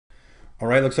All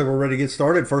right, looks like we're ready to get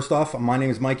started. First off, my name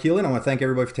is Mike Healy, and I want to thank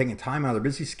everybody for taking time out of their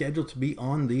busy schedule to be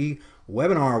on the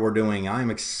webinar we're doing.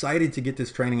 I'm excited to get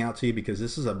this training out to you because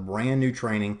this is a brand new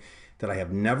training that I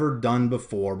have never done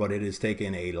before, but it has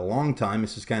taken a long time.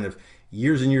 This is kind of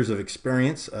years and years of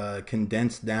experience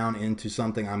condensed down into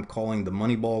something I'm calling the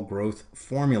Moneyball Growth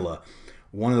Formula.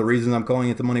 One of the reasons I'm calling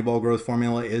it the Moneyball Growth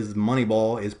Formula is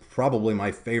Moneyball is probably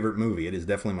my favorite movie. It is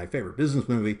definitely my favorite business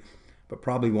movie, but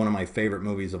probably one of my favorite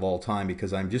movies of all time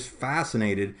because I'm just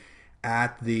fascinated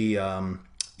at the,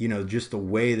 just the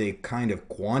way they kind of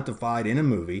quantified in a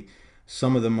movie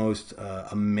some of the most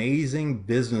amazing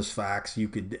business facts you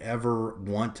could ever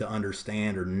want to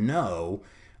understand or know,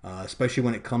 especially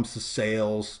when it comes to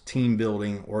sales, team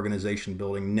building, organization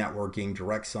building, networking,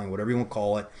 direct selling, whatever you want to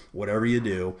call it, whatever you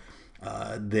do.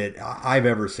 That I've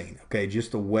ever seen. Okay,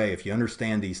 just the way, if you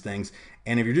understand these things,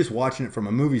 and if you're just watching it from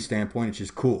a movie standpoint, it's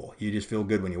just cool. You just feel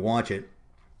good when you watch it.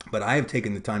 But I have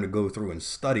taken the time to go through and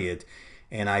study it,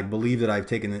 and I believe that I've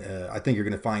taken. I think you're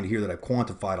going to find here that I've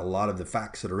quantified a lot of the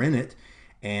facts that are in it,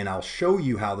 and I'll show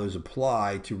you how those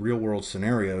apply to real world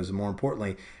scenarios, and more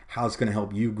importantly, how it's going to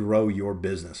help you grow your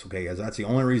business. Okay, guys, that's the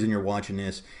only reason you're watching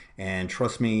this. And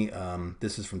trust me,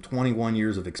 this is from 21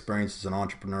 years of experience as an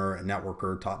entrepreneur, a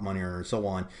networker, top money earner, and so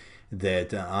on,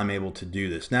 that I'm able to do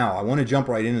this. Now, I want to jump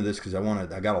right into this because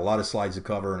I got a lot of slides to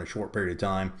cover in a short period of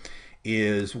time.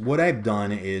 Is what I've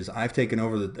done is I've taken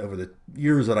over the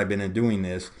years that I've been doing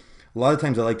this. A lot of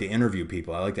times I like to interview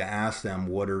people. I like to ask them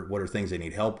what are things they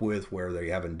need help with, where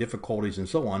they're having difficulties, and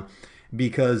so on,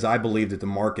 because I believe that the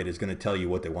market is going to tell you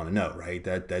what they want to know, right?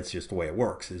 That's just the way it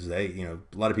works. Is a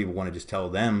lot of people want to just tell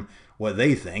them what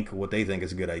they think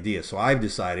is a good idea. So I've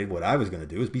decided what I was going to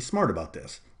do is be smart about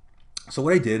this. So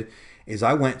what I did is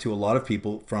I went to a lot of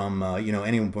people from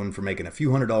anyone from making a few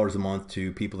 $100s a month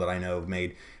to people that I know have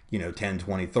made 10,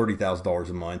 20, $30,000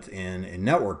 a month in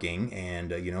networking.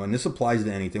 And, and this applies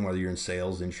to anything, whether you're in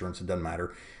sales, insurance, it doesn't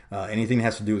matter. Anything that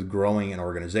has to do with growing an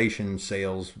organization,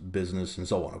 sales, business, and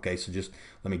so on. Okay, so just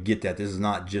let me get that. This is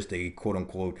not just a quote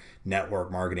unquote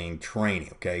network marketing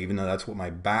training. Okay, even though that's what my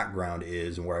background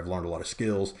is and where I've learned a lot of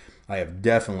skills, I have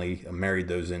definitely married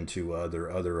those into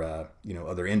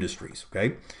other industries.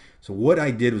 Okay. So what I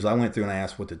did was I went through and I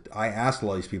asked a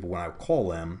lot of these people when I would call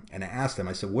them, and I asked them,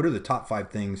 I said, what are the top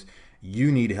 5 things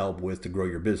you need help with to grow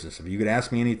your business? If you could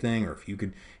ask me anything, or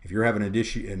if you're having an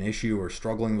issue or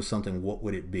struggling with something, what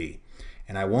would it be?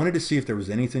 And I wanted to see if there was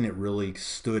anything that really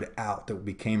stood out, that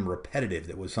became repetitive,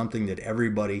 that was something that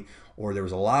everybody, or there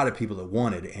was a lot of people that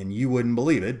wanted, and you wouldn't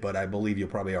believe it, but I believe you'll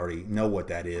probably already know what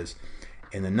that is.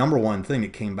 And the number one thing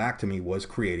that came back to me was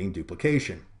creating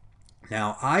duplication.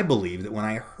 Now, I believe that when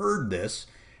I heard this,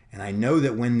 and I know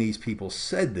that when these people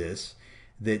said this,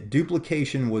 that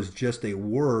duplication was just a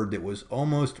word that was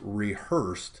almost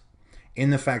rehearsed in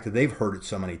the fact that they've heard it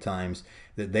so many times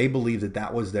that they believe that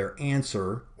that was their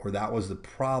answer, or that was the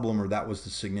problem, or that was the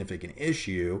significant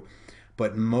issue.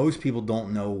 But most people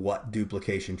don't know what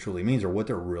duplication truly means, or what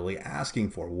they're really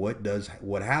asking for.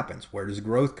 What happens? Where does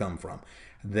growth come from?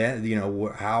 That,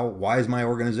 why is my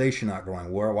organization not growing?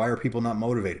 Why are people not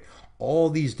motivated?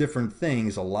 All these different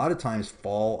things a lot of times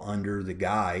fall under the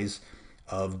guise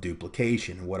of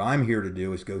duplication. What I'm here to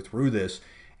do is go through this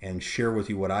and share with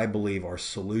you what I believe are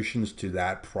solutions to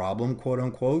that problem, quote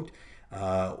unquote,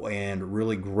 and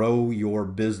really grow your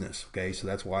business. Okay, so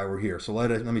that's why we're here. So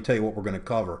let me tell you what we're going to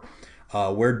cover.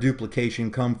 Where duplication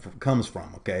comes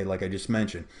from. Okay, like I just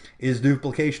mentioned, is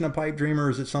duplication a pipe dream, or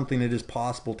is it something that is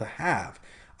possible to have?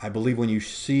 I believe when you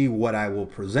see what I will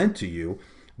present to you,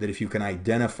 that if you can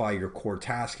identify your core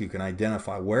task, you can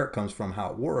identify where it comes from, how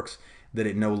it works, that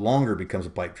it no longer becomes a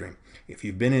pipe dream. If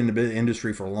you've been in the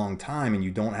industry for a long time and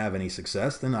you don't have any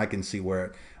success, then I can see where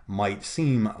it might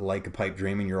seem like a pipe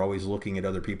dream, and you're always looking at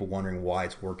other people wondering why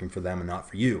it's working for them and not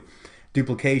for you.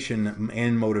 Duplication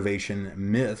and motivation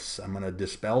myths, I'm going to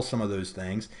dispel some of those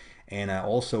things, and I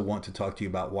also want to talk to you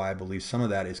about why I believe some of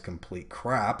that is complete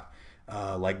crap,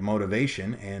 like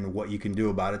motivation, and what you can do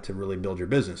about it to really build your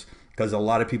business. Because a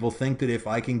lot of people think that if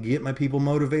I can get my people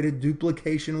motivated,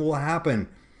 duplication will happen.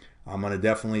 I'm going to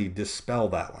definitely dispel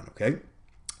that one, okay?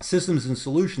 Systems and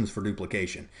solutions for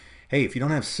duplication. Hey, if you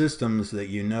don't have systems that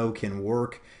you know can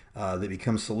work, that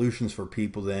become solutions for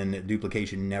people, then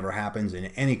duplication never happens in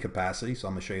any capacity. So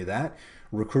I'm going to show you that.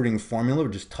 Recruiting formula,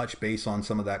 we'll just touch base on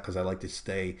some of that because I like to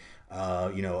stay,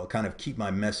 kind of keep my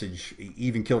message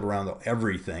even keeled around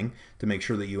everything to make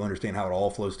sure that you understand how it all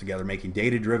flows together. Making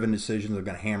data-driven decisions, I'm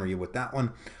going to hammer you with that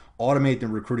one. Automate the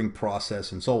recruiting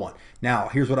process, and so on. Now,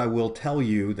 here's what I will tell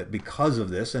you, that because of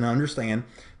this, and understand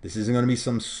this isn't going to be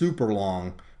some super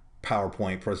long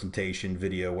PowerPoint presentation,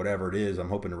 video, whatever it is. I'm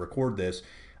hoping to record this.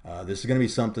 This is going to be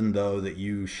something though that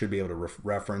you should be able to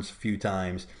reference a few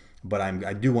times, but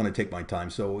I do want to take my time.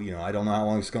 So, I don't know how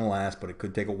long it's going to last, but it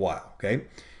could take a while. Okay.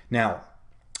 Now,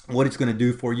 what it's going to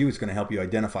do for you, it's going to help you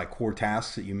identify core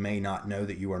tasks that you may not know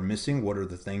that you are missing. What are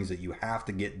the things that you have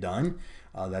to get done?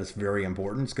 That is very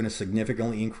important. It's going to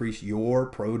significantly increase your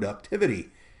productivity.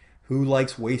 Who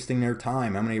likes wasting their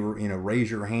time? How many,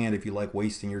 raise your hand if you like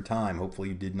wasting your time. Hopefully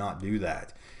you did not do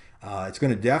that. It's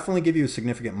going to definitely give you a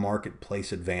significant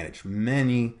marketplace advantage.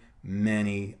 Many,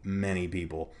 many, many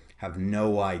people have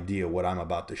no idea what I'm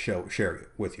about to share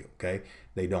with you. Okay,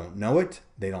 they don't know it,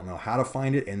 they don't know how to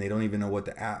find it, and they don't even know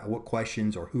what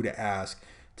questions or who to ask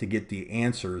to get the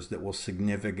answers that will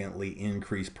significantly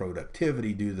increase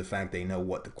productivity due to the fact they know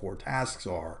what the core tasks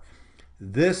are.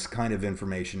 This kind of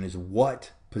information is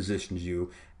what positions you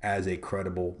as a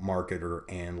credible marketer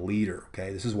and leader.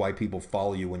 Okay, this is why people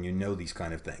follow you, when you know these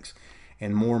kind of things.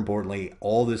 And more importantly,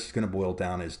 all this is going to boil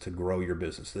down is to grow your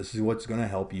business. This is what's going to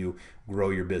help you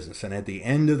grow your business. And at the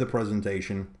end of the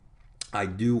presentation, I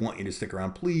do want you to stick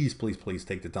around. Please, please, please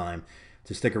take the time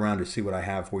to stick around to see what I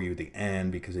have for you at the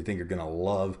end, because I think you're going to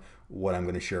love what I'm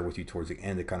going to share with you towards the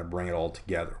end to kind of bring it all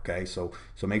together. Okay, so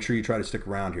make sure you try to stick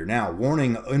around here. Now,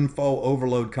 warning, info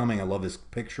overload coming. I love this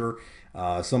picture.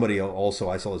 Somebody also,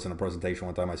 I saw this in a presentation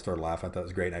one time. I started laughing. I thought it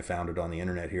was great, and I found it on the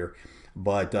internet here.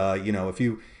 But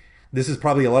this is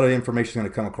probably a lot of information going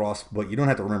to come across, but you don't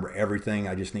have to remember everything.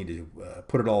 I just need to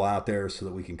put it all out there so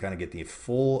that we can kind of get the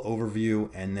full overview,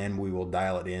 and then we will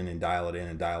dial it in and dial it in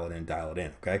and dial it in and dial it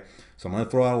in. Okay, so I'm going to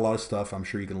throw out a lot of stuff. I'm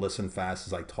sure you can listen fast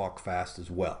as I talk fast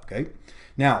as well. Okay,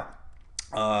 now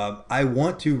I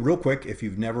want to, real quick, if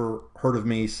you've never heard of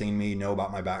me, seen me, know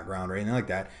about my background or anything like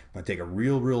that, I'm going to take a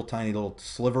real tiny little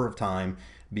sliver of time,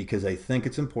 because I think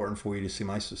it's important for you to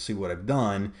see what I've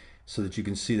done, so that you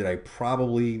can see that I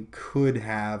probably could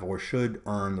have or should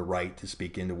earn the right to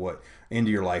speak into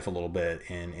your life a little bit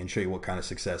and show you what kind of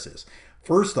success is.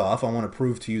 First off, I want to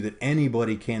prove to you that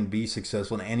anybody can be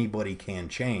successful and anybody can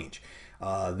change.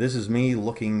 This is me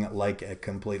looking like a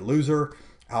complete loser.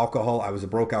 Alcohol, I was a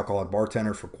broke alcoholic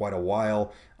bartender for quite a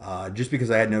while, just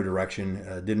because I had no direction,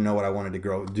 didn't know what I wanted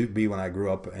to be when I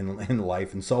grew up in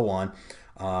life and so on.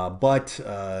 But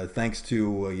thanks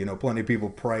to plenty of people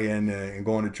praying and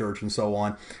going to church and so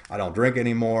on, I don't drink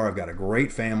anymore. I've got a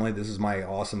great family. This is my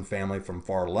awesome family from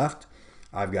far left.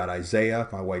 I've got Isaiah,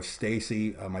 my wife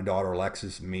Stacy, my daughter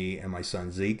Alexis, me, and my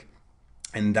son Zeke.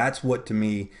 And that's what, to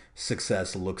me,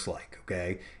 success looks like.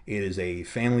 Okay, it is a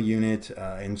family unit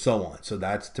and so on. So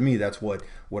to me, that's what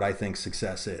I think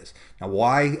success is. Now,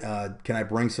 why can I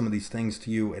bring some of these things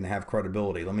to you and have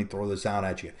credibility? Let me throw this out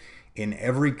at you. In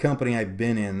every company I've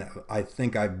been in, I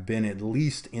think I've been at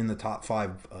least in the top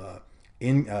five.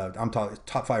 I'm talking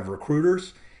top 5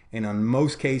 recruiters, and in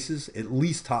most cases, at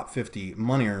least top 50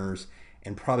 money earners.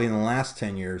 And probably in the last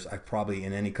 10 years,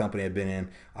 in any company I've been in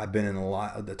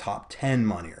the top 10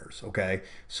 money earners. Okay,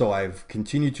 so I've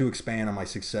continued to expand on my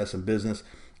success in business.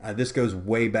 This goes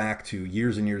way back to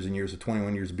years and years and years, of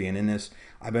 21 years of being in this.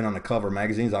 I've been on the cover of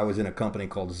magazines. I was in a company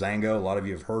called Zango. A lot of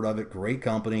you have heard of it. Great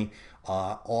company,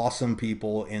 awesome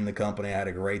people in the company. I had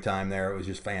a great time there. It was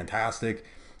just fantastic,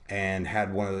 and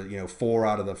had one of the 3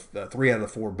 out of the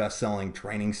 4 best-selling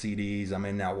training CDs. I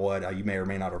mean, now what? You may or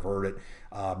may not have heard it.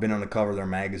 Been on the cover of their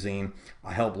magazine.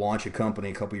 I helped launch a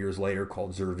company a couple years later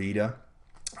called Zervita.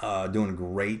 Doing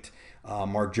great.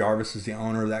 Mark Jarvis is the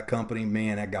owner of that company.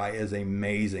 Man, that guy is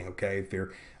amazing. Okay, if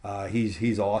you're,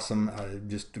 he's awesome.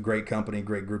 Just a great company,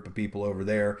 great group of people over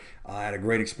there. I had a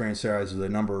great experience there. I was the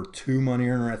number 2 money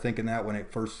earner, I think, in that when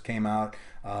it first came out.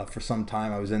 For some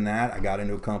time, I was in that. I got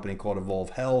into a company called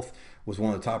Evolve Health. Was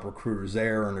one of the top recruiters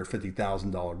there, earned their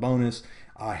 $50,000 bonus.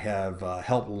 I have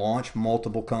helped launch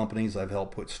multiple companies. I've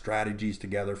helped put strategies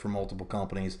together for multiple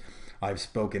companies. I've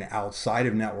spoken outside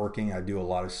of networking. I do a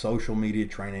lot of social media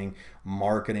training,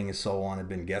 marketing, and so on. I've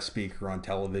been guest speaker on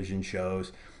television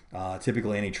shows.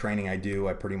 Typically, any training I do,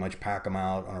 I pretty much pack them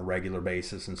out on a regular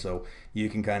basis, and so you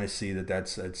can kind of see that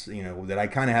that's that I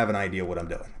kind of have an idea what I'm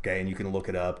doing. Okay, and you can look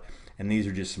it up. And these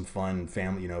are just some fun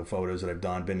family, photos that I've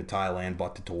done. Been to Thailand,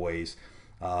 bought the toys,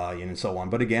 and so on.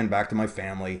 But again, back to my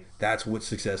family. That's what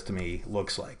success to me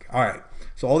looks like. All right.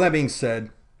 So all that being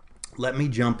said, let me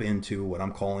jump into what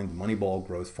I'm calling the Moneyball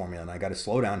Growth Formula. And I got to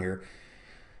slow down here,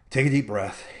 take a deep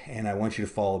breath, and I want you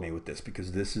to follow me with this,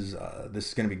 because this is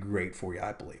going to be great for you,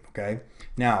 I believe. Okay.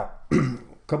 Now, a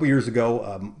couple years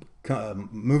ago, a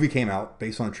movie came out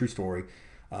based on a true story.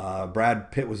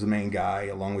 Brad Pitt was the main guy,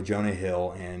 along with Jonah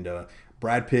Hill, and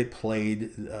Brad Pitt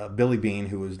played Billy Beane,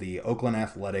 who was the Oakland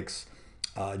Athletics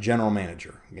general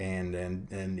manager,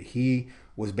 and he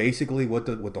was basically what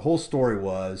the whole story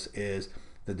was is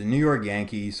that the New York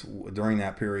Yankees during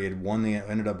that period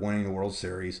ended up winning the World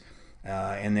Series.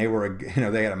 And they were,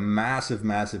 they had a massive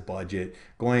budget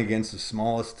going against the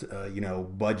smallest,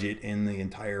 budget in the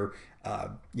entire,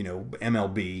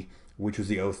 MLB, which was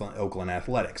the Oakland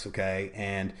Athletics. Okay,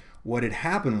 and what had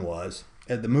happened was,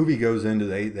 the movie goes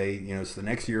into it's the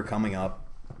next year coming up.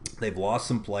 They've lost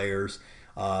some players.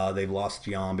 They've lost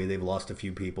Giambi. They've lost a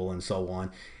few people, and so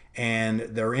on. And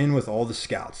they're in with all the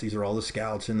scouts. These are all the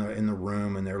scouts in the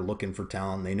room, and they're looking for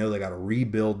talent. They know they got to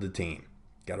rebuild the team.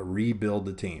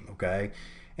 Okay?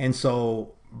 And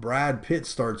so Brad Pitt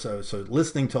starts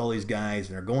listening to all these guys,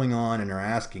 and they're going on, and they're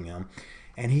asking him.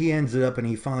 And he ends it up, and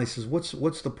he finally says,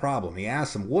 what's the problem? He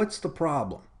asks him, what's the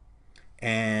problem?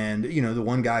 And, the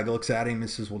one guy looks at him and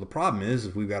says, well, the problem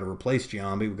is we've got to replace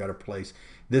Giambi. We've got to replace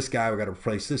this guy. We've got to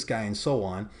replace this guy, and so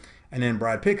on. And then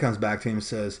Brad Pitt comes back to him and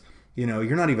says,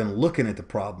 you're not even looking at the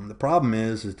problem. The problem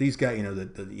is these guys,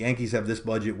 the Yankees have this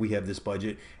budget, we have this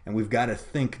budget, and we've got to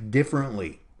think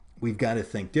differently. You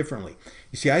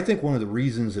see, I think one of the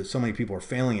reasons that so many people are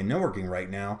failing in networking right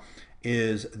now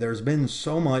is there's been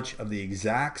so much of the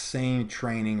exact same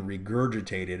training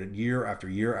regurgitated year after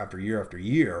year after year after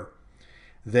year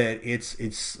that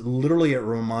it's literally, it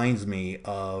reminds me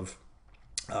of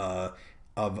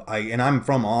and I'm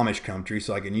from Amish country,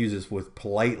 so I can use this with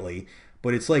politely.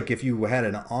 But it's like if you had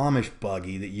an Amish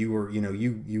buggy that you were,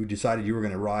 you decided you were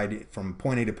going to ride from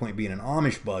point A to point B in an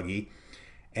Amish buggy,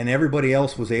 and everybody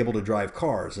else was able to drive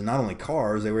cars. And not only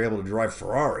cars, they were able to drive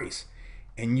Ferraris.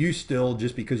 And you still,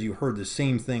 just because you heard the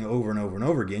same thing over and over and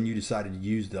over again, you decided to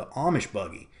use the Amish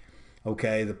buggy.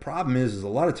 Okay, the problem is a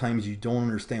lot of times you don't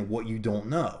understand what you don't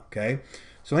know. Okay,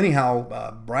 so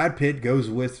anyhow, Brad Pitt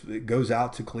goes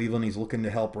out to Cleveland. He's looking to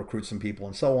help recruit some people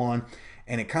and so on.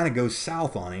 And it kind of goes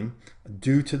south on him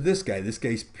due to this guy. This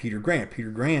guy's Peter Grant. Peter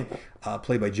Grant,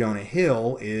 played by Jonah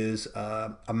Hill, is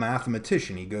a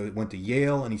mathematician. He went to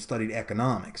Yale and he studied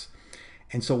economics.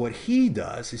 And so what he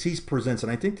does is he presents,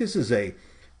 and I think this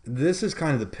is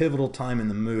kind of the pivotal time in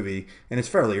the movie, and it's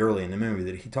fairly early in the movie,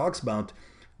 that he talks about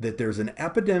that there's an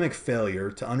epidemic failure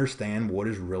to understand what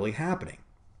is really happening.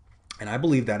 And I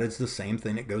believe that it's the same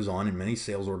thing that goes on in many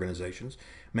sales organizations,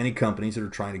 many companies that are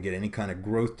trying to get any kind of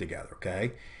growth together,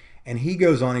 okay? And he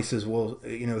goes on, he says, well,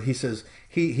 he says,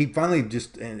 he finally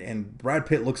just, and Brad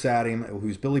Pitt looks at him,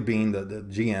 who's Billy Bean, the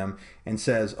GM, and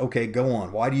says, okay, go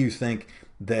on. Why do you think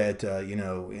that,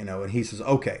 and he says,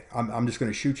 okay, I'm just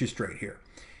going to shoot you straight here.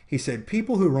 He said,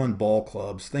 people who run ball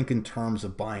clubs think in terms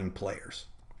of buying players,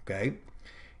 okay?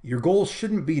 Your goal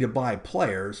shouldn't be to buy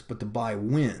players, but to buy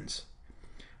wins.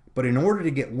 But in order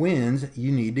to get wins,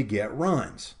 you need to get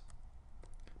runs.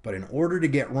 But in order to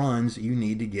get runs, you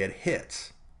need to get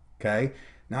hits. Okay?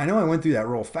 Now, I know I went through that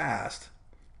real fast,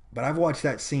 but I've watched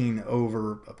that scene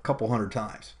over a couple hundred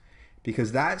times.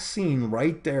 Because that scene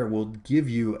right there will give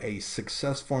you a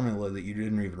success formula that you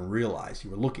didn't even realize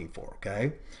you were looking for.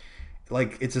 Okay?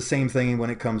 Like, it's the same thing when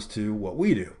it comes to what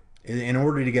we do. In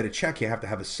order to get a check, you have to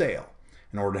have a sale.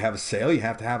 In order to have a sale, you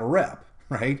have to have a rep,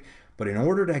 right? But in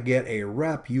order to get a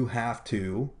rep, you have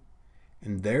to,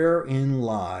 and therein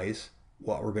lies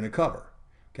what we're going to cover.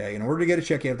 Okay, in order to get a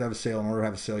check, you have to have a sale. In order to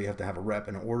have a sale, you have to have a rep.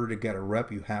 In order to get a rep,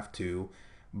 you have to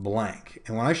blank.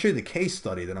 And when I show you the case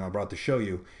study that I'm about to show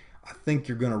you, I think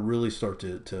you're going to really start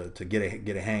to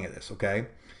get a hang of this. Okay,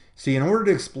 see, in order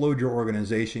to explode your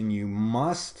organization, you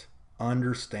must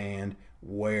understand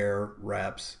where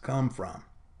reps come from.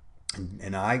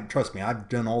 And trust me, I've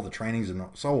done all the trainings and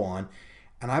so on.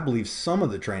 And I believe some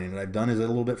of the training that I've done is a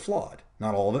little bit flawed.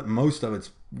 Not all of it. Most of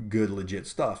it's good, legit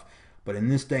stuff. But in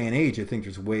this day and age, I think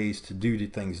there's ways to do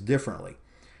things differently.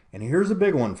 And here's a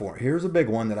big one Here's a big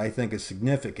one that I think is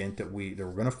significant that we're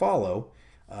going to follow.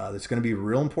 That's going to be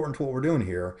real important to what we're doing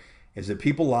here. Is that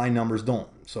people lie, numbers don't.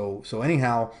 So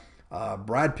anyhow,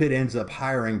 Brad Pitt ends up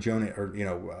hiring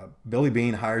Billy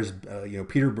Bean hires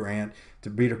Peter Grant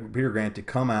to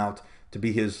come out to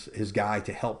be his guy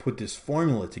to help put this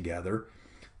formula together.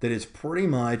 That is pretty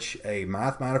much a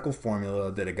mathematical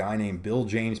formula that a guy named Bill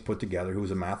James put together, who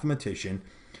was a mathematician,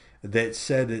 that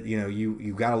said that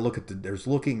you got to look at there's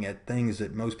looking at things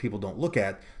that most people don't look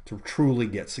at to truly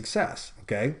get success.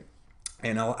 Okay,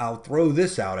 and I'll throw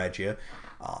this out at you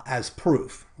as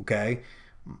proof. Okay,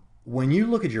 when you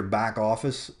look at your back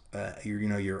office,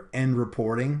 your end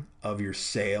reporting of your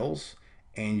sales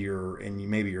and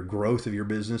maybe your growth of your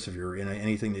business, if you're in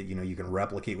anything that you can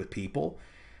replicate with people.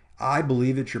 I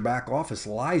believe that your back office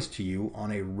lies to you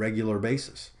on a regular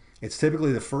basis. It's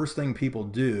typically the first thing people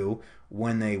do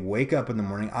when they wake up in the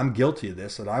morning. I'm guilty of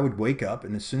this, that I would wake up,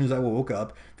 and as soon as I woke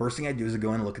up, first thing I do is I go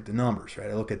in and look at the numbers, right?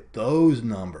 I look at those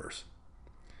numbers.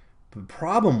 The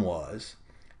problem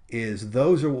is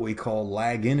those are what we call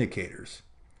lag indicators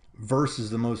versus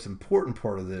the most important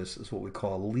part of this is what we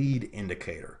call a lead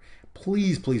indicator.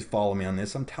 Please, please follow me on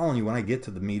this. I'm telling you, when I get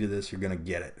to the meat of this, you're going to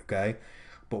get it, okay?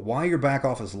 But why your back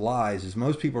office lies is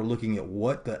most people are looking at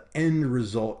what the end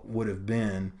result would have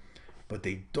been, but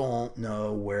they don't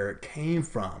know where it came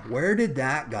from. Where did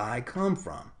that guy come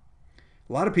from?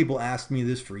 A lot of people asked me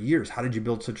this for years. How did you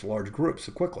build such large groups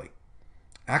so quickly?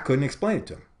 I couldn't explain it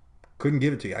to them. Couldn't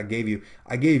give it to you. I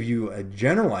gave you a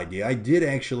general idea. I did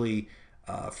actually,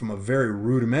 from a very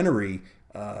rudimentary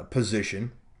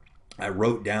position, I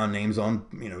wrote down names on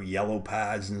yellow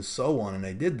pads and so on, and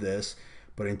I did this.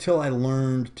 But until I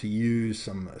learned to use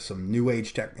some new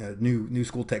age new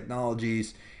school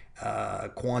technologies,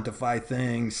 quantify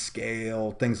things,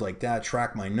 scale, things like that,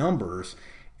 track my numbers,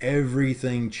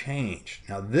 everything changed.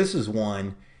 Now this is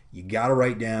one you got to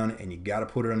write down and you got to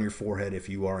put it on your forehead if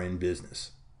you are in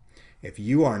business. If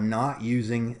you are not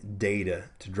using data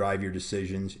to drive your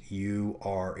decisions, you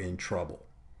are in trouble.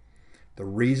 The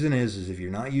reason is if you're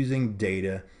not using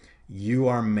data, you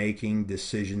are making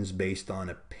decisions based on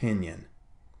opinion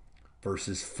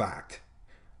versus fact.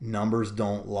 Numbers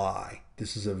don't lie.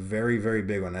 This is a very, very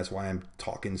big one. That's why I'm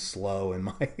talking slow in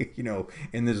my,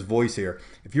 in this voice here.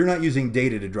 If you're not using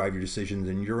data to drive your decisions,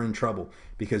 then you're in trouble,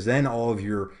 because then all of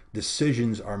your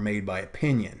decisions are made by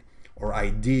opinion or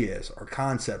ideas or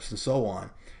concepts and so on.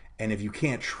 And if you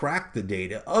can't track the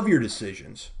data of your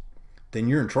decisions, then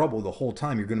you're in trouble the whole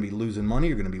time. You're going to be losing money.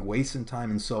 You're going to be wasting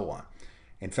time and so on.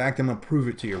 In fact, I'm going to prove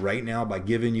it to you right now by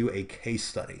giving you a case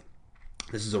study.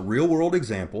 This is a real world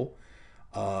example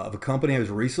of a company I was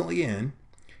recently in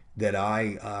that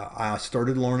I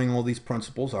started learning all these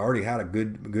principles. I already had a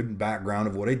good background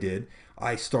of what I did.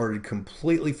 I started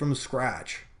completely from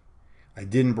scratch. I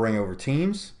didn't bring over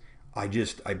teams. I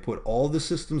put all the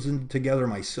systems together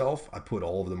myself. I put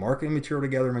all of the marketing material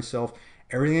together myself.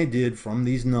 Everything I did from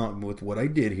these with what I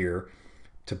did here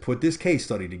to put this case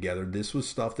study together, this was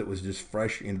stuff that was just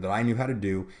fresh and that I knew how to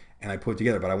do and I put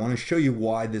together. But I want to show you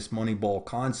why this Moneyball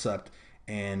concept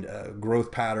and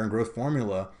growth pattern, growth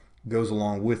formula goes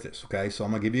along with this, okay? So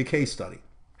I'm going to give you a case study.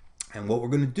 And what we're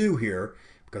going to do here,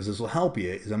 because this will help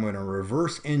you, is I'm going to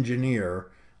reverse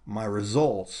engineer my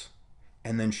results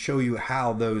and then show you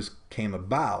how those came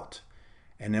about.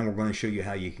 And then we're going to show you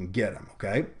how you can get them,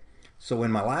 okay? So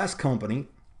in my last company,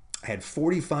 I had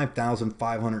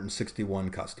 45,561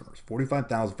 customers.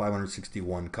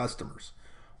 45,561 customers.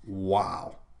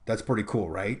 Wow. That's pretty cool,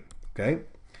 right? Okay.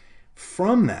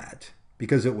 From that,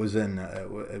 because it was a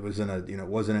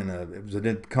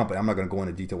company. I'm not going to go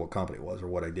into detail what company it was or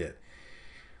what I did.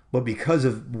 But because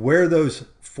of where those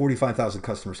 45,000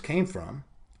 customers came from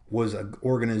was an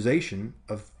organization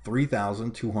of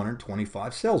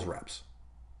 3,225 sales reps.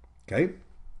 Okay.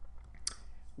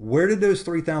 Where did those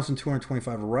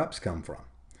 3,225 reps come from?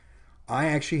 I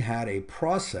actually had a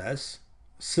process,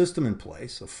 system in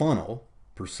place, a funnel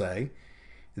per se,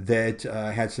 that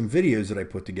had some videos that I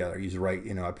put together.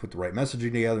 I put the right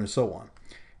messaging together and so on.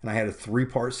 And I had a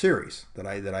 3-part series that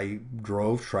I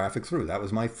drove traffic through. That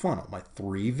was my funnel, my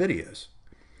 3 videos.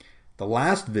 The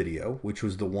last video, which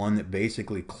was the one that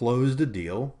basically closed the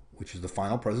deal, which is the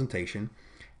final presentation,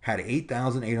 had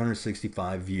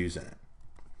 8,865 views in it.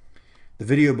 The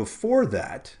video before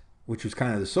that, which was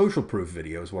kind of the social proof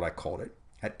video is what I called it,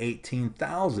 had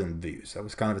 18,000 views. That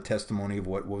was kind of a testimony of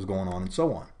what was going on and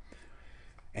so on.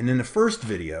 And then the first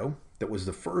video, that was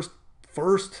the first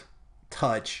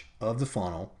touch of the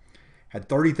funnel, had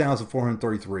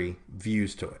 30,433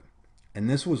 views to it. And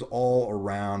this was all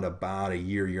around about a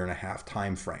year and a half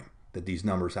time frame that these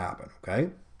numbers happen,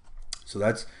 okay? So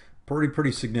that's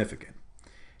pretty significant.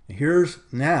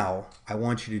 Now I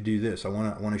want you to do this. I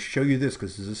want to show you this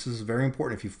because this is very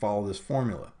important if you follow this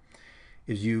formula.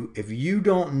 If you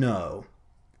don't know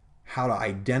how to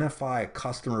identify a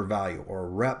customer value or a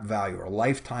rep value or a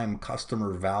lifetime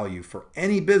customer value for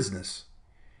any business,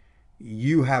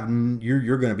 you're going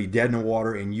to be dead in the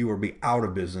water and you will be out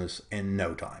of business in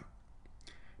no time.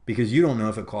 Because you don't know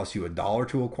if it costs you $1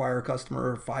 to acquire a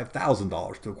customer or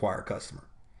 $5,000 to acquire a customer.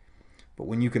 But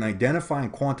when you can identify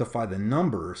and quantify the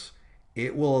numbers,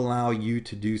 it will allow you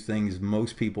to do things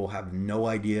most people have no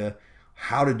idea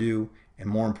how to do, and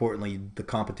more importantly, the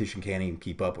competition can't even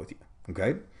keep up with you,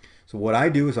 okay? So what I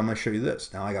do is I'm going to show you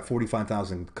this. Now I got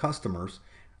 45,000 customers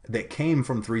that came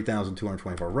from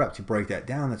 3,225 reps. You break that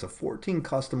down, that's a 14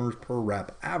 customers per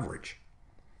rep average.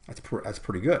 That's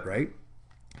pretty good, right?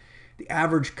 The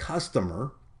average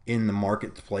customer in the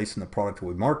marketplace and the product that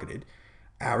we marketed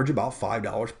average about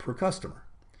 $5 per customer,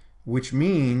 which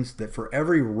means that for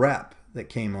every rep that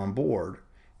came on board,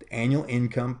 the annual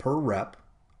income per rep,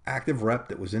 active rep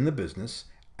that was in the business,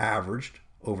 averaged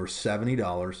over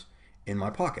 $70 in my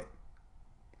pocket.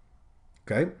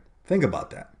 Okay, think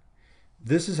about that.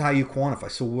 This is how you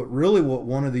quantify. So what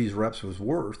one of these reps was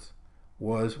worth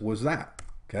was that.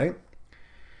 Okay.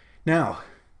 Now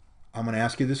I'm going to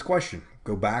ask you this question.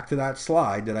 Go back to that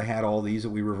slide that I had all these that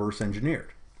we reverse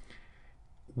engineered.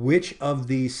 Which of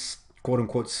these quote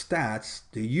unquote stats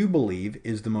do you believe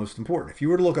is the most important? If you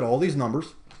were to look at all these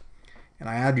numbers and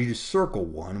I had you to circle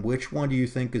one, which one do you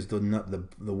think is the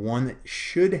one that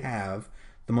should have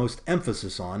the most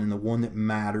emphasis on and the one that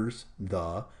matters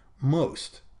the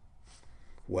most?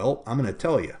 Well, I'm going to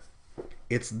tell you.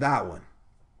 It's that one.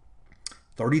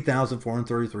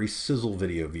 30,433 sizzle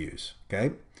video views,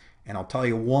 okay? And I'll tell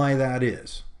you why that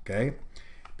is, okay?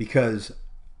 Because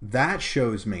that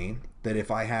shows me that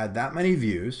if I had that many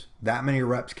views, that many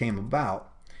reps came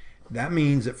about, that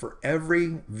means that for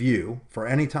every view, for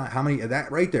any time, how many,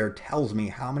 that right there tells me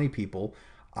how many people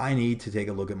I need to take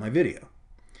a look at my video.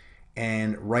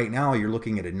 And right now you're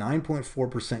looking at a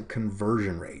 9.4%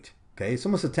 conversion rate, okay? It's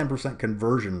almost a 10%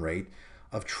 conversion rate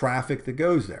of traffic that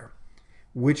goes there,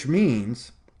 which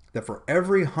means that for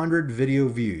every 100 video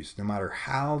views, no matter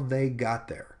how they got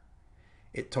there,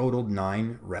 it totaled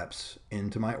 9 reps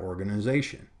into my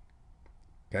organization.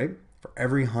 Okay? For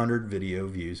every 100 video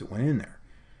views that went in there.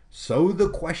 So the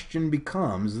question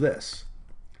becomes this: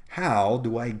 how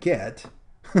do I get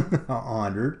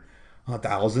 100,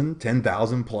 1,000,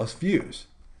 10,000 plus views?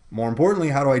 More importantly,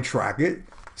 how do I track it,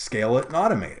 scale it, and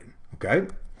automate it? Okay?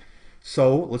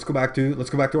 So let's go back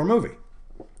to our movie.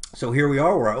 So here we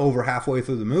are, we're over halfway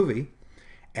through the movie,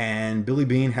 and Billy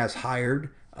Beane has hired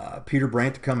Peter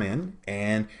Brandt to come in,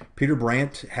 and Peter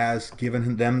Brandt has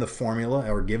given them the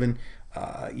formula, or given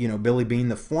Billy Beane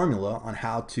the formula on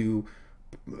how to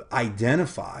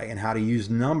identify and how to use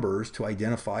numbers to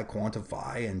identify,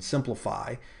 quantify, and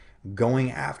simplify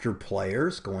going after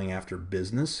players, going after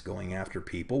business, going after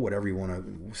people, whatever you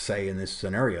want to say in this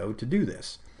scenario, to do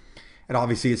this. And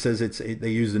obviously it says they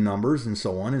use the numbers and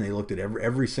so on, and they looked at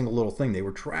every single little thing they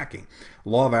were tracking.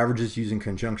 Law of averages used in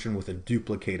conjunction with a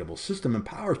duplicatable system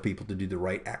empowers people to do the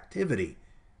right activity.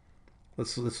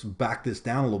 Let's back this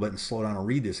down a little bit and slow down and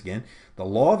read this again. The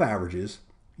law of averages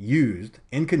used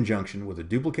in conjunction with a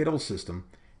duplicatable system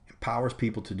empowers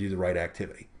people to do the right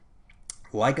activity.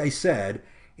 Like I said,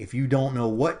 if you don't know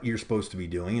what you're supposed to be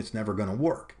doing, it's never going to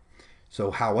work. So,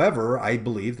 however, I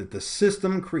believe that the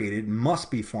system created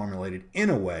must be formulated in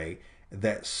a way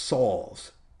that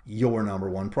solves your number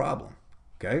one problem.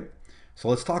 Okay? So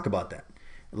let's talk about that.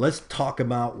 Let's talk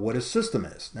about what a system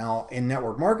is. Now, in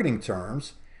network marketing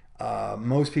terms,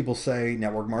 most people say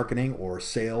network marketing or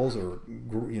sales or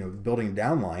building a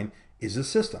downline is a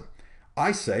system.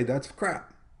 I say that's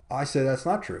crap. I say that's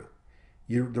not true.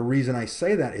 The reason I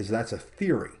say that is that's a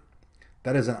theory.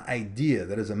 That is an idea.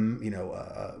 That is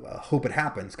a hope it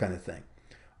happens kind of thing.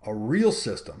 A real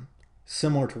system,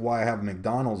 similar to why I have a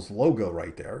McDonald's logo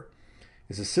right there,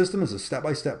 is a system is a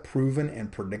step-by-step proven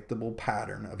and predictable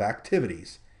pattern of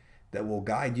activities that will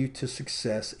guide you to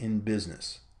success in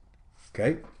business.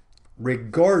 Okay?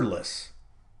 Regardless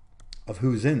of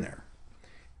who's in there.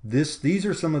 These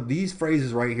are some of these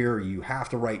phrases right here you have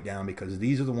to write down, because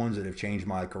these are the ones that have changed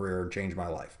my career and changed my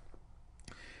life.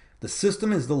 The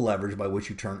system is the leverage by which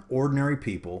you turn ordinary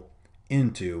people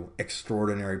into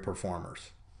extraordinary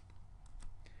performers.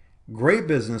 Great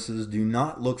businesses do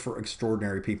not look for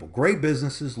extraordinary people. Great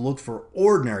businesses look for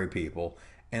ordinary people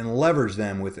and leverage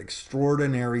them with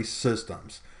extraordinary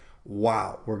systems.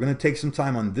 Wow, we're going to take some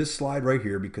time on this slide right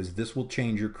here because this will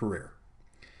change your career.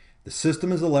 The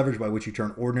system is the leverage by which you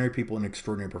turn ordinary people into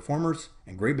extraordinary performers,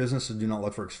 and great businesses do not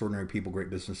look for extraordinary people. Great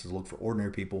businesses look for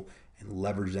ordinary people and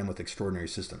leverage them with extraordinary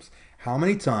systems. How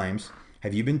many times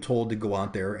have you been told to go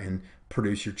out there and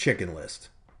produce your chicken list?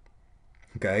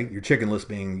 Okay, your chicken list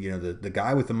being, the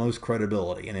guy with the most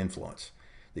credibility and influence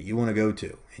that you want to go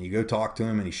to, and you go talk to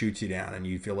him and he shoots you down and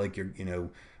you feel like you're,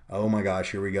 oh my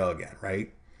gosh, here we go again,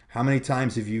 right? How many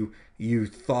times have you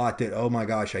thought that, oh my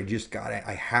gosh, I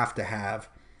have to have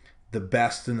the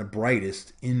best and the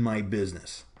brightest in my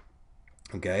business?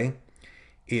 Okay?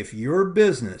 If your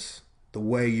business, the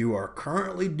way you are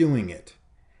currently doing it,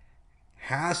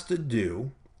 has to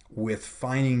do with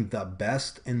finding the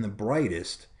best and the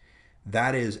brightest,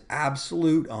 that is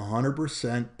absolute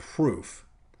 100% proof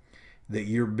that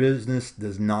your business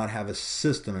does not have a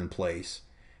system in place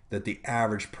that the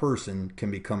average person can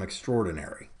become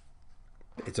extraordinary.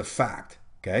 It's a fact.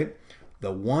 Okay.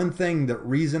 The one thing, the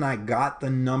reason I got the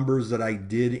numbers that I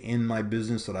did in my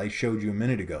business that I showed you a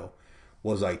minute ago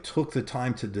was I took the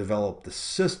time to develop the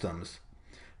systems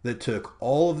that took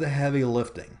all of the heavy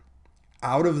lifting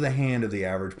out of the hand of the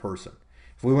average person.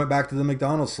 If we went back to the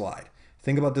McDonald's slide,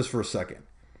 think about this for a second.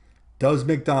 Does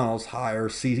McDonald's hire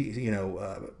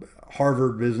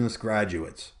Harvard business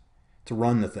graduates to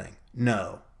run the thing?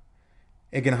 No.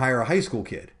 It can hire a high school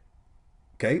kid.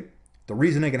 Okay? The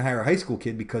reason they can hire a high school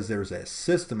kid because there's a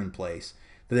system in place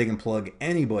that they can plug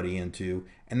anybody into,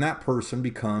 and that person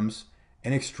becomes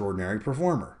an extraordinary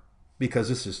performer because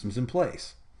the system's in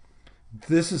place.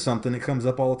 This is something that comes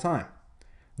up all the time.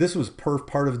 This was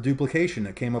part of duplication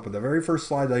that came up with the very first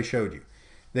slide that I showed you.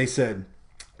 They said,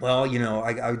 well,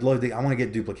 I want to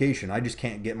get duplication. I just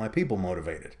can't get my people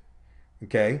motivated.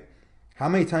 Okay? How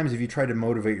many times have you tried to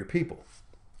motivate your people?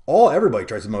 Everybody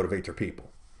tries to motivate their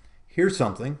people. Here's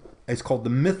something. It's called the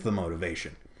myth of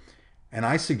motivation. And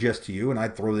I suggest to you, and I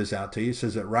throw this out to you, it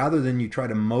says that rather than you try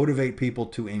to motivate people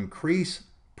to increase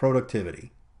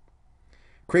productivity,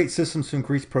 create systems to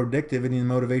increase productivity and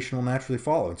motivation will naturally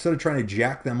follow. Instead of trying to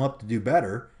jack them up to do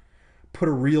better, put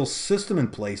a real system in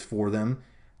place for them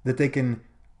that they can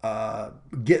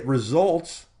get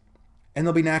results and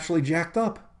they'll be naturally jacked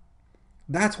up.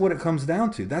 That's what it comes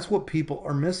down to. That's what people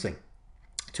are missing.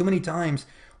 Too many times,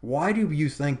 why do you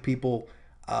think people,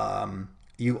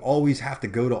 you always have to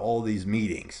go to all these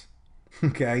meetings?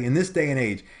 Okay, in this day and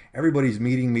age, everybody's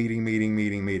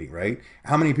meeting, right?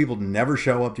 How many people never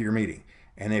show up to your meeting?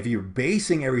 And if you're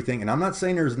basing everything, and I'm not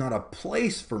saying there's not a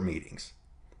place for meetings,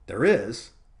 there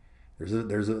is.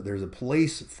 There's a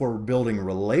place for building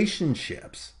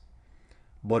relationships.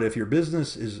 But if your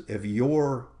business is, if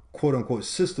your quote unquote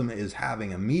system is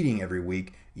having a meeting every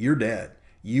week, you're dead.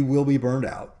 You will be burned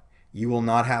out. You will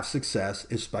not have success,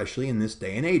 especially in this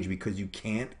day and age, because you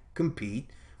can't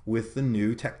compete with the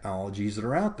new technologies that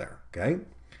are out there. Okay.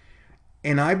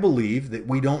 And I believe that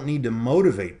we don't need to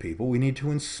motivate people. We need to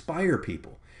inspire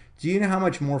people. Do you know how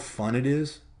much more fun it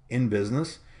is in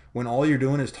business when all you're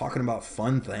doing is talking about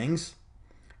fun things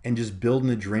and just building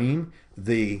a dream?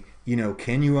 Can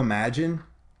you imagine?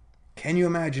 Can you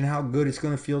imagine how good it's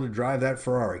going to feel to drive that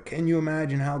Ferrari? Can you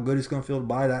imagine how good it's going to feel to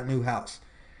buy that new house?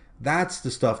 That's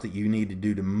the stuff that you need to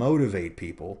do to motivate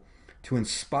people, to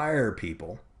inspire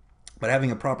people. But having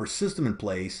a proper system in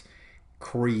place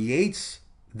creates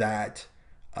that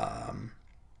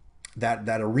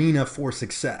that arena for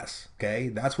success. Okay,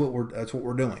 that's what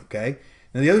we're doing. Okay.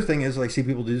 Now the other thing is, I see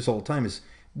people do this all the time, is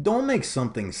don't make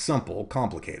something simple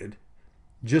complicated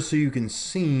just so you can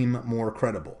seem more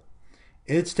credible.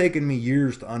 It's taken me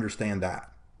years to understand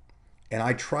that, and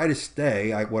I try to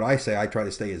stay. I try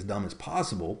to stay as dumb as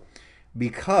possible,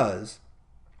 because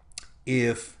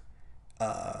if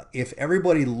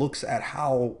everybody looks at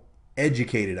how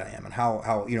educated I am and how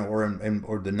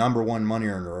or the number one money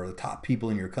earner or the top people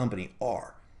in your company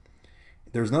are,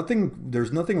 there's nothing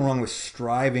wrong with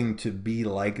striving to be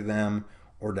like them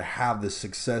or to have the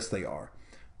success they are.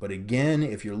 But again,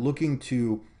 if you're looking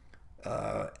to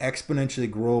exponentially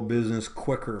grow a business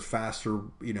quicker, faster,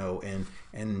 and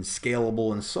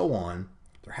scalable and so on,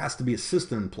 there has to be a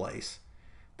system in place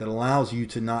that allows you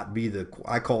to not be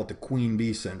I call it the queen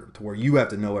bee syndrome, to where you have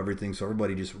to know everything so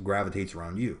everybody just gravitates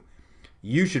around you.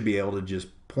 You should be able to just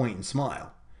point and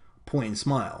smile. Point and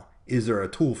smile. Is there a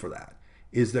tool for that?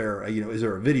 Is there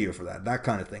a video for that? That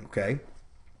kind of thing, okay?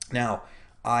 Now,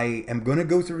 I am going to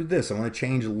go through this. I want to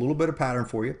change a little bit of pattern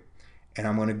for you, and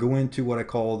I'm going to go into what I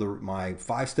call my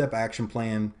 5-step action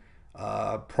plan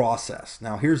process.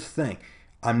 Now, here's the thing.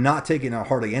 I'm not taking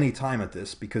hardly any time at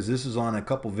this, because this is on a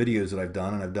couple videos that I've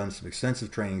done, and I've done some extensive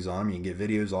trainings on them. You can get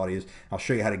videos, audios. I'll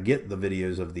show you how to get the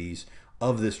videos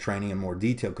of this training in more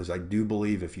detail, because I do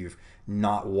believe if you've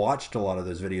not watched a lot of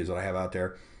those videos that I have out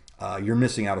there, you're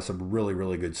missing out on some really,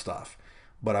 really good stuff.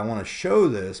 But I want to show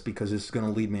this because this is going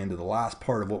to lead me into the last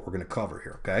part of what we're going to cover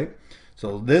here, okay?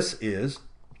 So this is,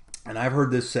 and I've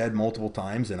heard this said multiple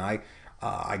times, and I've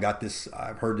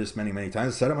heard this many, many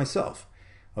times. I said it myself,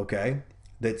 okay?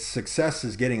 That success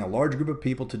is getting a large group of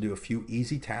people to do a few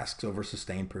easy tasks over a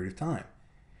sustained period of time.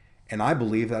 And I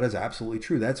believe that is absolutely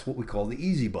true. That's what we call the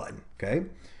easy button, okay?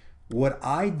 What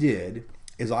I did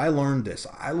is I learned this.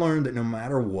 I learned that no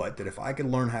matter what, that if I could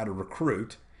learn how to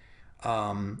recruit,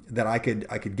 that I could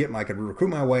recruit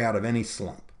my way out of any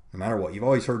slump, no matter what. You've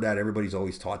always heard that. Everybody's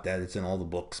always taught that. It's in all the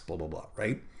books, blah, blah, blah,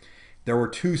 right? There were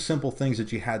 2 simple things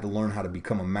that you had to learn how to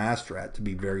become a master at to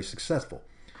be very successful.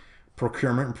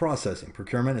 Procurement and processing.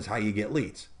 Procurement is how you get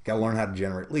leads. You got to learn how to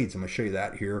generate leads. I'm going to show you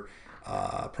that here,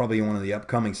 probably in one of the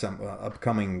upcoming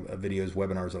videos,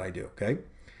 webinars that I do, okay?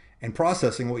 and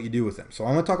processing what you do with them. So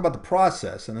I'm going to talk about the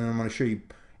process, and then I'm going to show you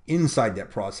inside that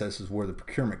process is where the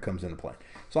procurement comes into play.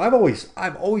 So I've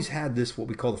always had this, what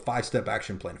we call the 5-step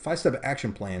action plan. 5-step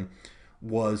action plan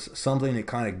was something that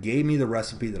kind of gave me the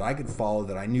recipe that I could follow,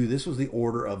 that I knew this was the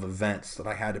order of events that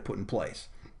I had to put in place.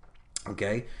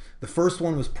 Okay, the first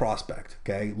one was prospect.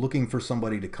 Okay, looking for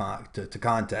somebody to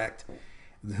contact,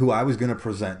 who I was going to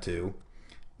present to,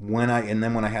 and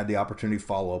then when I had the opportunity to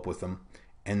follow up with them,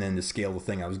 and then to scale the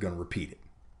thing, I was going to repeat it.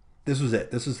 This was it.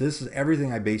 This is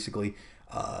everything I basically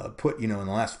put, in the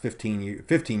last 15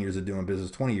 years of doing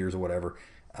business, 20 years or whatever,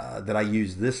 that I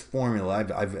use this formula.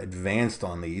 I've advanced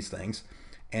on these things,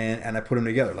 and I put them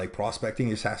together. Like prospecting,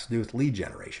 this has to do with lead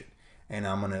generation, and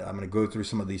I'm gonna go through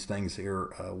some of these things here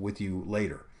with you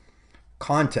later.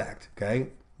 Contact, okay,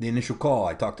 the initial call.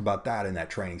 I talked about that in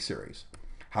that training series.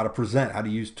 How to present, how to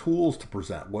use tools to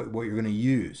present, what you're going to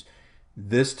use.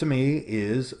 This to me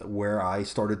is where I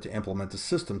started to implement the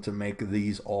system to make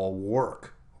these all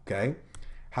work. Okay,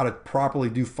 how to properly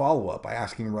do follow-up by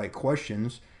asking the right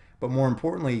questions, but more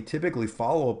importantly, typically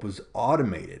follow-up was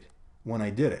automated when I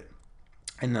did it.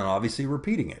 And then obviously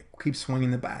repeating it. Keep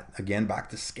swinging the bat. Again, back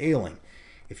to scaling.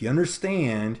 If you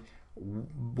understand,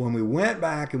 when we went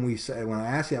back and we said, when I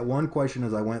asked you that one question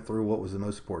as I went through what was the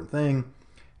most important thing,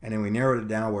 and then we narrowed it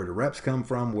down, where do reps come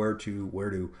from, where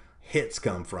do hits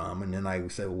come from, and then I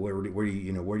said, well, where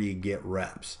do you get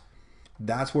reps?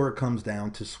 That's where it comes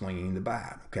down to swinging the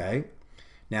bat. Okay.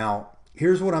 Now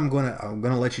here's what I'm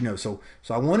gonna let you know. So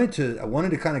I wanted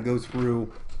to kind of go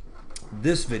through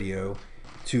this video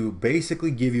to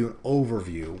basically give you an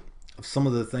overview of some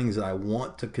of the things that I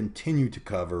want to continue to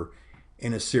cover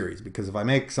in a series, because if I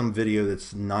make some video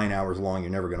that's 9 hours long,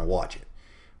 you're never going to watch it.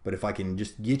 But if I can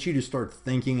just get you to start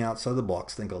thinking outside the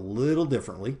box, think a little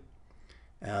differently,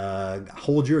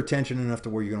 hold your attention enough to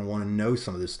where you're going to want to know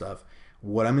some of this stuff,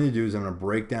 what I'm going to do is I'm going to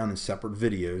break down in separate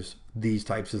videos these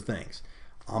types of things.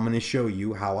 I'm going to show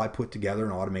you how I put together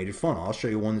an automated funnel. I'll show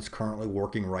you one that's currently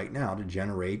working right now to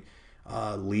generate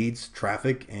leads,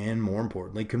 traffic, and more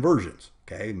importantly, conversions,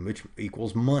 okay, which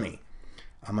equals money.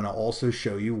 I'm going to also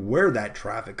show you where that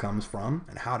traffic comes from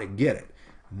and how to get it.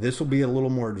 This will be a little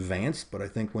more advanced, but I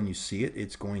think when you see it,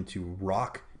 it's going to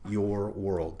rock your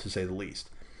world, to say the least.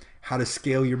 How to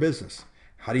scale your business.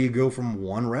 How do you go from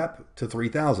 1 rep to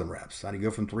 3,000 reps? How do you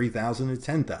go from 3,000 to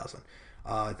 10,000?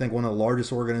 I think one of the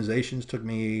largest organizations took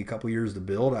me a couple years to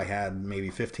build. I had maybe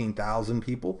 15,000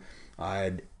 people.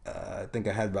 I think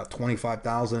I had about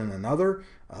 25,000 in another.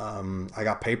 I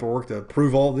got paperwork to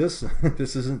prove all this.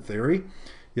 This isn't theory.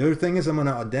 The other thing is I'm going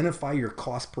to identify your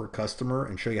cost per customer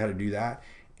and show you how to do that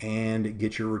and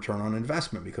get your return on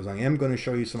investment, because I am going to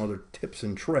show you some other tips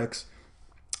and tricks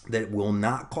that will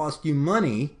not cost you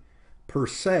money per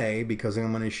se, because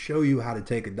I'm going to show you how to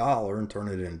take $1 and turn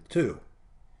it into 2.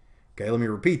 Okay, let me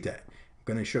repeat that. I'm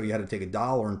going to show you how to take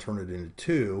 $1 and turn it into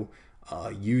 2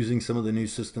 using some of the new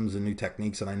systems and new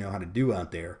techniques that I know how to do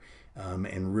out there,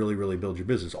 and really, really build your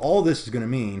business. All this is going to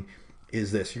mean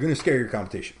is this: you're going to scare your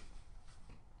competition.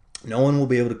 No one will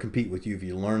be able to compete with you if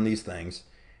you learn these things.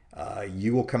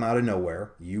 You will come out of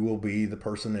nowhere. You will be the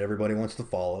person that everybody wants to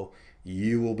follow.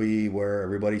 You will be where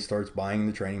everybody starts buying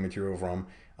the training material from,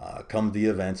 come to the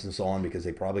events and so on, because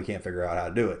they probably can't figure out how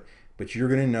to do it. But you're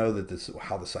going to know that this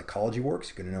how the psychology works.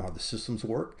 You're going to know how the systems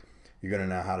work. You're going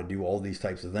to know how to do all these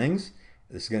types of things.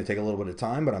 This is going to take a little bit of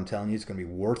time, but I'm telling you, it's going to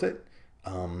be worth it.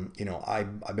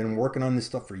 I've been working on this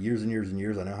stuff for years and years and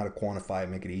years. I know how to quantify it,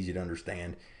 make it easy to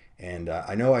understand. And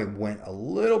I know I went a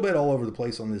little bit all over the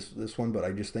place on this one, but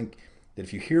I just think that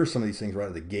if you hear some of these things right out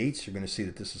of the gates, you're going to see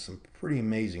that this is some pretty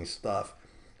amazing stuff,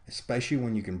 especially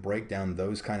when you can break down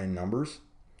those kind of numbers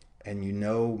and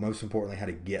most importantly, how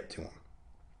to get to them,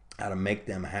 how to make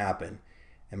them happen,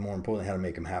 and more importantly, how to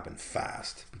make them happen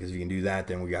fast. Because if you can do that,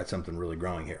 then we got something really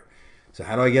growing here. So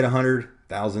how do I get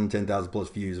 100,000, 10,000 plus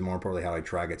views, and more importantly, how do I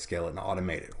track it, scale it, and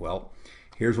automate it? Well,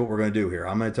 here's what we're going to do here.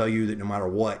 I'm going to tell you that no matter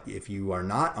what, if you are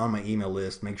not on my email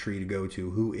list, make sure you go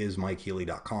to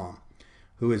whoismikehealy.com.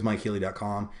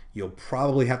 Whoismikehealy.com. You'll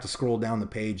probably have to scroll down the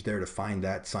page there to find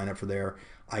that, sign up for there.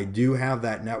 I do have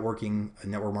that network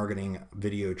marketing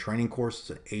video training course. It's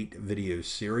an 8-video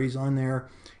series on there.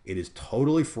 It is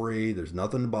totally free. There's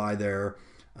nothing to buy there.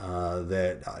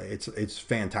 It's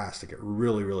fantastic. It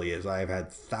really, really is. I have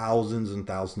had thousands and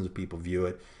thousands of people view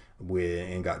it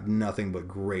and got nothing but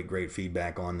great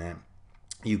feedback on that.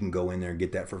 You can go in there and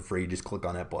get that for free. Just click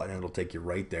on that button. It'll take you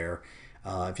right there.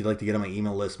 If you'd like to get on my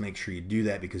email list, make sure you do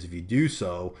that, because if you do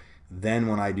so, then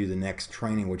when I do the next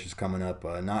training, which is coming up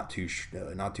not too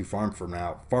far from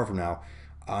now,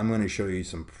 I'm going to show you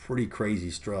some pretty crazy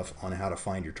stuff on how to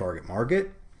find your target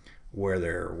market,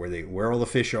 where all the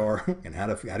fish are and how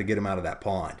to get them out of that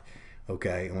pond.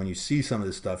 Okay, and when you see some of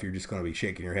this stuff, you're just going to be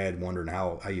shaking your head, wondering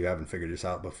how you haven't figured this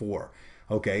out before.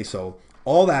 Okay, so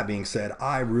all that being said,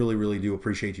 I really do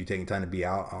appreciate you taking time to be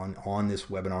out on this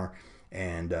webinar,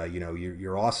 and you know,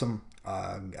 you're awesome.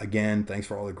 Again, thanks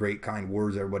for all the great kind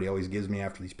words everybody always gives me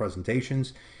after these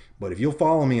presentations. But if you'll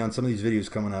follow me on some of these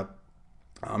videos coming up,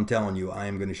 I'm telling you, I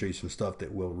am going to show you some stuff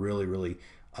that will really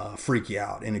freak you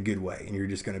out in a good way, and you're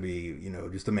just going to be, you know,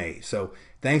 just amazed. So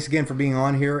thanks again for being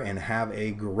on here, and have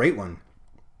a great one.